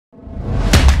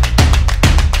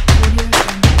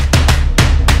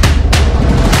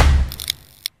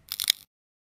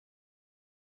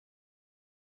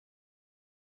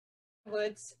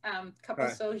Woods, couple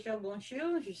Hi. social,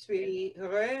 bonjour, je suis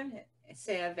heureux,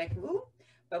 c'est avec vous.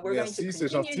 But we're going to Merci, c'est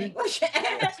continue in gentil.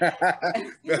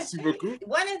 English. Merci beaucoup.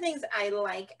 One of the things I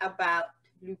like about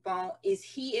Lupin is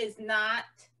he's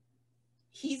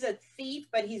a thief,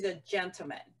 but he's a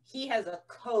gentleman. He has a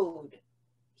code.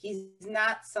 He's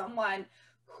not someone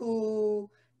who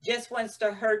just wants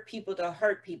to hurt people to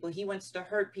hurt people. He wants to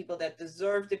hurt people that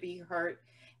deserve to be hurt.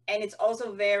 And it's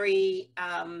also very,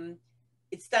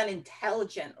 it's done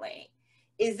intelligently.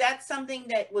 Is that something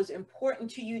that was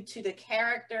important to you, to the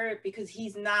character? Because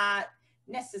he's not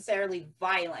necessarily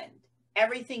violent.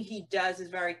 Everything he does is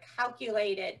very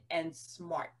calculated and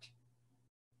smart.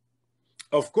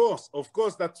 Of course.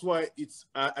 That's why it's,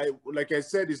 like I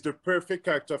said, it's the perfect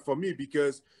character for me,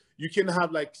 because you can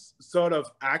have like sort of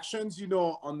actions, you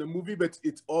know, on the movie, but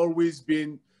it's always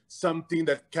been something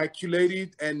that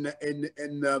calculated, and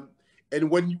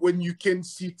when you can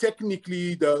see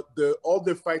technically all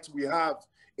the fights we have,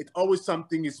 it always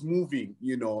something is moving,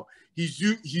 you know. He's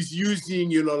using,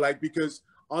 you know, like, because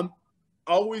I'm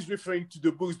always referring to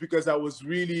the books, because I was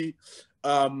really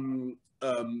a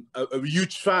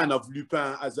huge fan of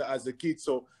Lupin as a kid.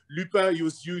 So Lupin, he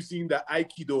was using the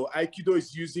Aikido. Aikido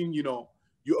is using, you know,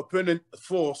 your opponent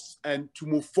force and to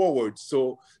move forward.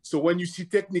 So when you see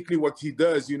technically what he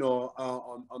does, you know,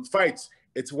 on fights,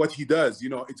 it's what he does. You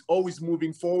know, it's always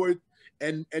moving forward,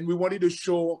 and we wanted to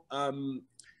show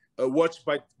watched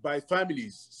by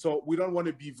families. So we don't want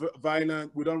to be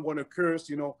violent. We don't want to curse.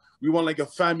 You know, we want like a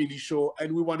family show,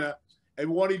 and we wanted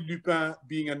Lupin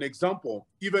being an example,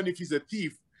 even if he's a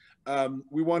thief.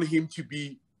 We want him to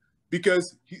be,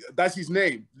 because that's his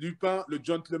name, Lupin, le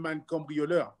gentleman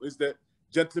cambrioleur, is the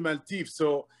gentleman thief.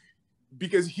 So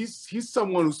because he's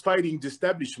someone who's fighting the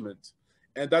establishment,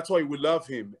 and that's why we love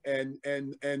him.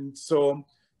 And so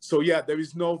yeah, there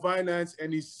is no violence,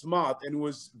 and he's smart, and it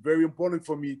was very important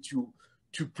for me to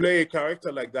play a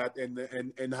character like that,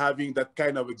 and having that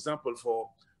kind of example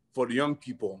for the young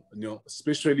people, you know,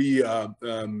 especially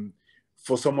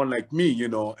for someone like me, you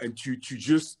know, and to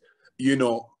just, you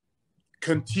know,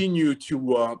 continue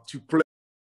to play